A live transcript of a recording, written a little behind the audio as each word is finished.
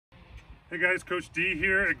Hey guys, Coach D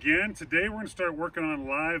here again. Today we're going to start working on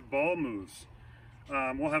live ball moves.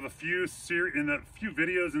 We'll have a few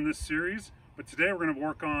videos in this series, but today we're going to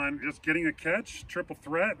work on just getting a catch, triple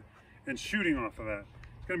threat, and shooting off of that.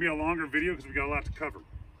 It's going to be a longer video because we got a lot to cover.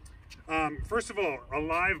 First of all, a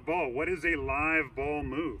live ball. What is a live ball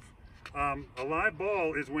move? A live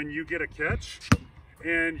ball is when you get a catch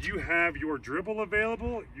and you have your dribble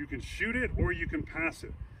available. You can shoot it or you can pass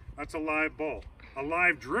it. That's a live ball. A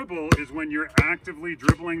live dribble is when you're actively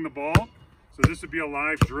dribbling the ball. So this would be a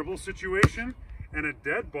live dribble situation. And a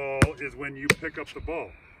dead ball is when you pick up the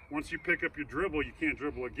ball. Once you pick up your dribble, you can't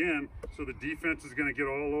dribble again. So the defense is going to get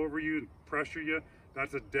all over you and pressure you.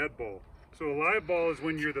 That's a dead ball. So a live ball is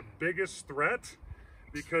when you're the biggest threat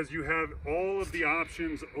because you have all of the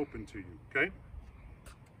options open to you, okay?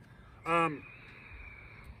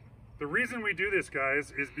 The reason we do this,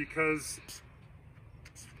 guys, is because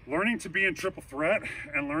learning to be in triple threat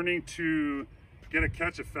and learning to get a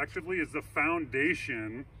catch effectively is the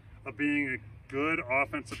foundation of being a good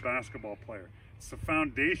offensive basketball player. It's the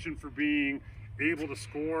foundation for being able to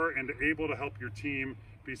score and able to help your team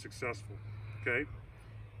be successful, okay?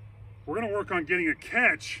 We're going to work on getting a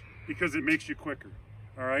catch because it makes you quicker,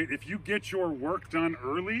 all right? If you get your work done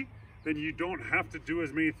early, then you don't have to do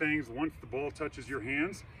as many things once the ball touches your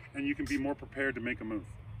hands, and you can be more prepared to make a move.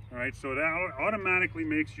 All right, so that automatically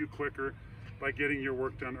makes you quicker by getting your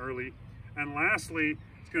work done early. And lastly,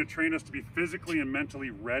 it's going to train us to be physically and mentally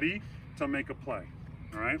ready to make a play.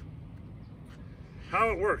 All right. How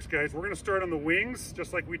it works, guys, we're going to start on the wings,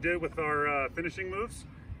 just like we did with our finishing moves.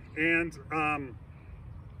 And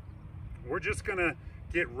we're just going to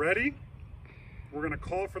get ready. We're going to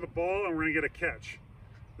call for the ball, and we're going to get a catch.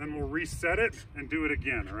 Then we'll reset it and do it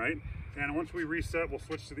again, all right? And once we reset,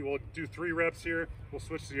 we'll do 3 reps here. We'll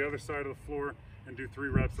switch to the other side of the floor and do 3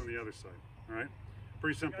 reps on the other side, all right?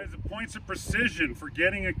 Pretty simple. Guys, the points of precision for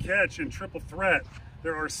getting a catch in triple threat,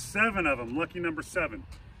 there are 7 of them, lucky number 7.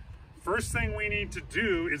 First thing we need to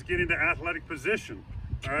do is get into athletic position,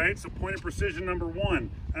 all right? So point of precision number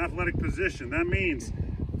 1, athletic position. That means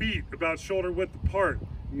feet about shoulder width apart,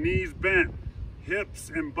 knees bent,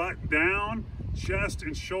 hips and butt down, chest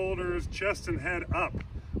and shoulders, chest and head up.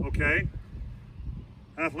 Okay,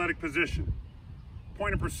 athletic position.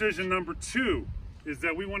 Point of precision number 2 is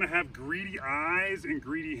that we want to have greedy eyes and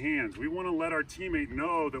greedy hands. We want to let our teammate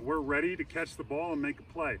know that we're ready to catch the ball and make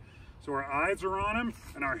a play. So our eyes are on him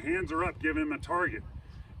and our hands are up, giving him a target.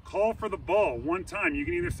 Call for the ball one time. You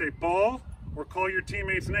can either say ball or call your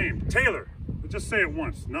teammate's name. Taylor, just say it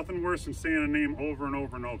once. Nothing worse than saying a name over and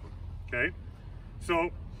over and over, okay? So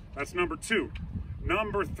that's number 2.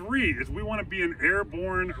 Number 3 is we want to be an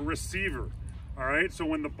airborne receiver. All right, so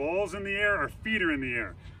when the ball's in the air, our feet are in the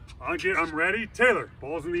air. I'm ready. Taylor,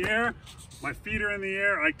 ball's in the air, my feet are in the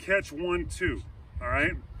air, I catch 1, 2. All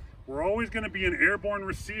right, we're always going to be an airborne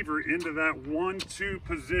receiver into that 1, 2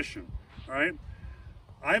 position. All right,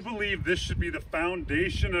 I believe this should be the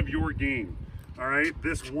foundation of your game. All right,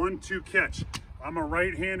 this 1, 2 catch. I'm a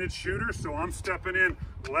right-handed shooter, so I'm stepping in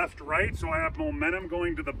left, right, so I have momentum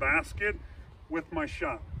going to the basket with my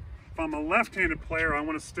shot. If I'm a left-handed player, I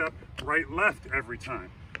want to step right, left every time.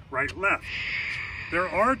 Right, left. There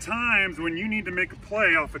are times when you need to make a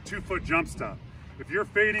play off a 2-foot jump stop. If you're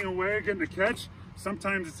fading away, getting a catch,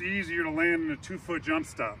 sometimes it's easier to land in a 2-foot jump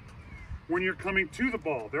stop. When you're coming to the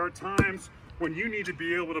ball, there are times when you need to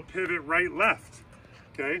be able to pivot right, left,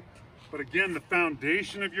 okay? But again, the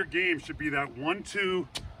foundation of your game should be that 1, 2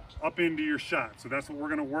 up into your shot. So that's what we're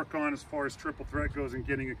gonna work on as far as triple threat goes and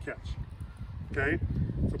getting a catch. Okay,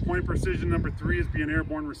 so point of precision number 3 is be an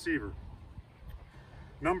airborne receiver.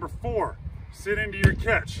 Number 4, sit into your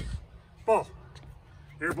catch. Ball.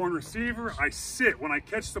 Airborne receiver, I sit. When I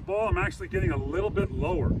catch the ball, I'm actually getting a little bit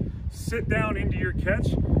lower. Sit down into your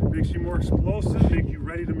catch, makes you more explosive, make you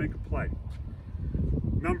ready to make a play.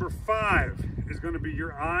 Number 5 is going to be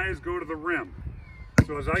your eyes go to the rim.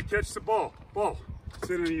 So as I catch the ball,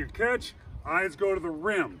 sit into your catch, eyes go to the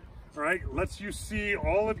rim. All right, lets you see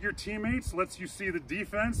all of your teammates, lets you see the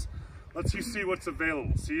defense, lets you see what's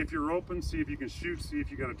available. See if you're open, see if you can shoot, see if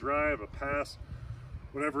you got a drive, a pass,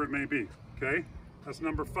 whatever it may be, okay? That's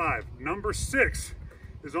number 5. Number 6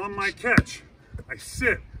 is on my catch. I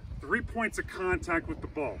sit, 3 points of contact with the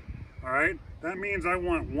ball, all right? That means I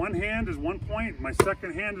want one hand is 1 point, my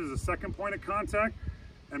second hand is a 2nd point of contact,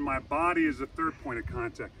 and my body is a 3rd point of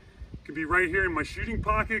contact. It could be right here in my shooting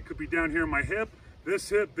pocket, could be down here in my hip, this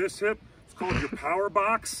hip, it's called your power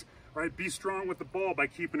box, right? Be strong with the ball by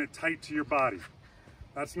keeping it tight to your body.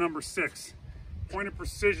 That's number 6. Point of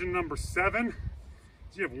precision number 7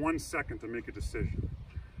 is you have 1 second to make a decision,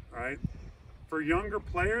 all right? For younger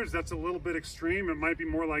players, that's a little bit extreme. It might be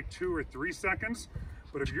more like 2 or 3 seconds.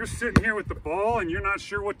 But if you're sitting here with the ball and you're not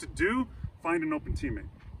sure what to do, find an open teammate.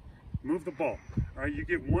 Move the ball. All right, you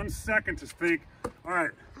get 1 second to think, all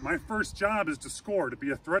right, my first job is to score, to be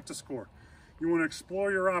a threat to score. You want to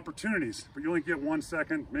explore your opportunities, but you only get 1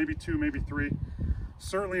 second, maybe 2, maybe 3.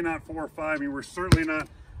 Certainly not 4 or 5. I mean, we're certainly not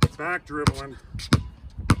back dribbling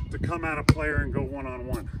to come at a player and go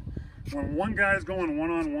one-on-one. When one guy is going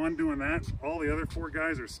one-on-one doing that, all the other 4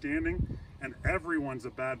 guys are standing, and everyone's a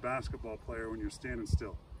bad basketball player when you're standing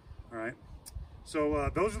still. All right.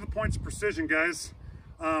 So those are the points of precision, guys.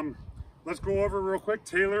 Let's go over real quick.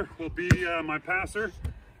 Taylor will be my passer.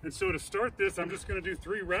 And so to start this, I'm just going to do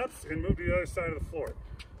 3 reps and move to the other side of the floor.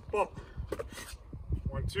 Ball.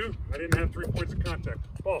 1, 2. I didn't have 3 points of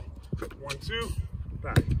contact. Ball. 1, 2.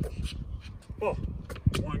 Back. Ball.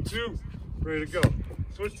 1, 2. Ready to go.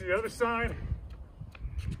 Switch to the other side.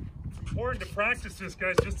 It's important to practice this,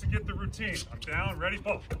 guys, just to get the routine. I'm down, ready,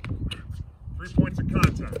 ball. 3 points of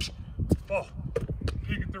contact. Ball.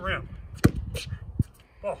 Peek at the rim.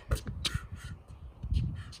 Ball.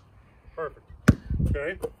 Perfect.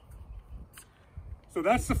 Okay. So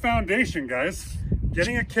that's the foundation, guys.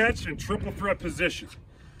 Getting a catch in triple threat position.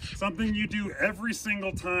 Something you do every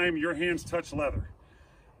single time your hands touch leather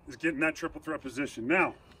is getting that triple threat position.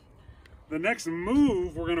 Now, the next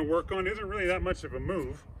move we're going to work on isn't really that much of a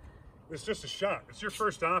move. It's just a shot. It's your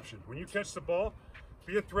first option. When you catch the ball,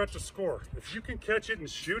 be a threat to score. If you can catch it and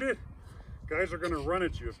shoot it, guys are going to run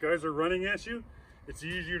at you. If guys are running at you, it's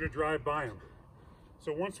easier to drive by them.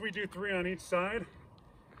 So once we do 3 on each side,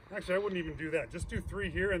 actually I wouldn't even do that. Just do 3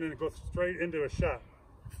 here and then go straight into a shot.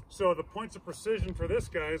 So the points of precision for this,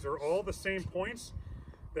 guys, are all the same points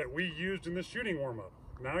that we used in the shooting warm-up.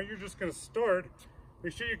 Now you're just going to start.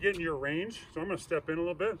 Make sure you get in your range. So I'm going to step in a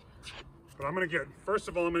little bit. But I'm going to get, first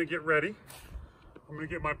of all, I'm going to get ready. I'm going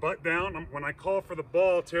to get my butt down. When I call for the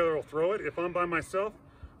ball, Taylor will throw it. If I'm by myself,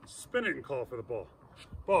 spin it and call for the ball.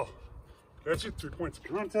 Ball. That's it. 3 points of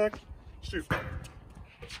contact. Shoot.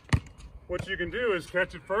 What you can do is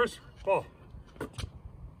catch it first. Ball.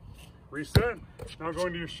 Reset. Now go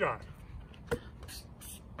into your shot.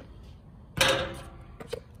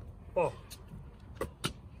 Ball.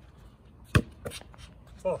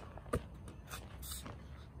 Ball.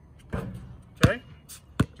 Okay.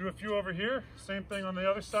 Do a few over here. Same thing on the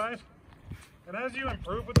other side. And as you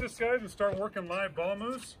improve with this, guys, and start working live ball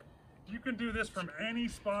moves, you can do this from any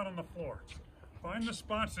spot on the floor. Find the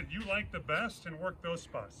spots that you like the best and work those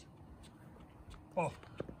spots. Ball.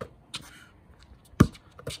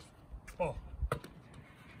 Ball.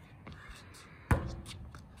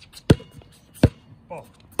 Ball.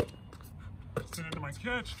 Sit into my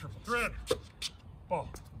catch, triple threat. Ball.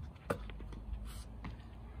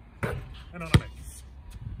 And on a make.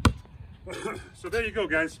 So there you go,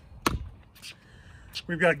 guys.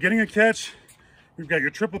 We've got getting a catch, we've got your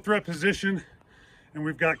triple threat position, and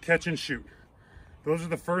we've got catch and shoot. Those are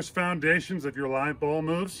the first foundations of your live ball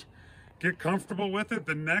moves. Get comfortable with it.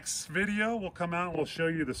 The next video will come out and we'll show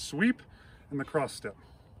you the sweep and the cross step.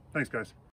 Thanks, guys.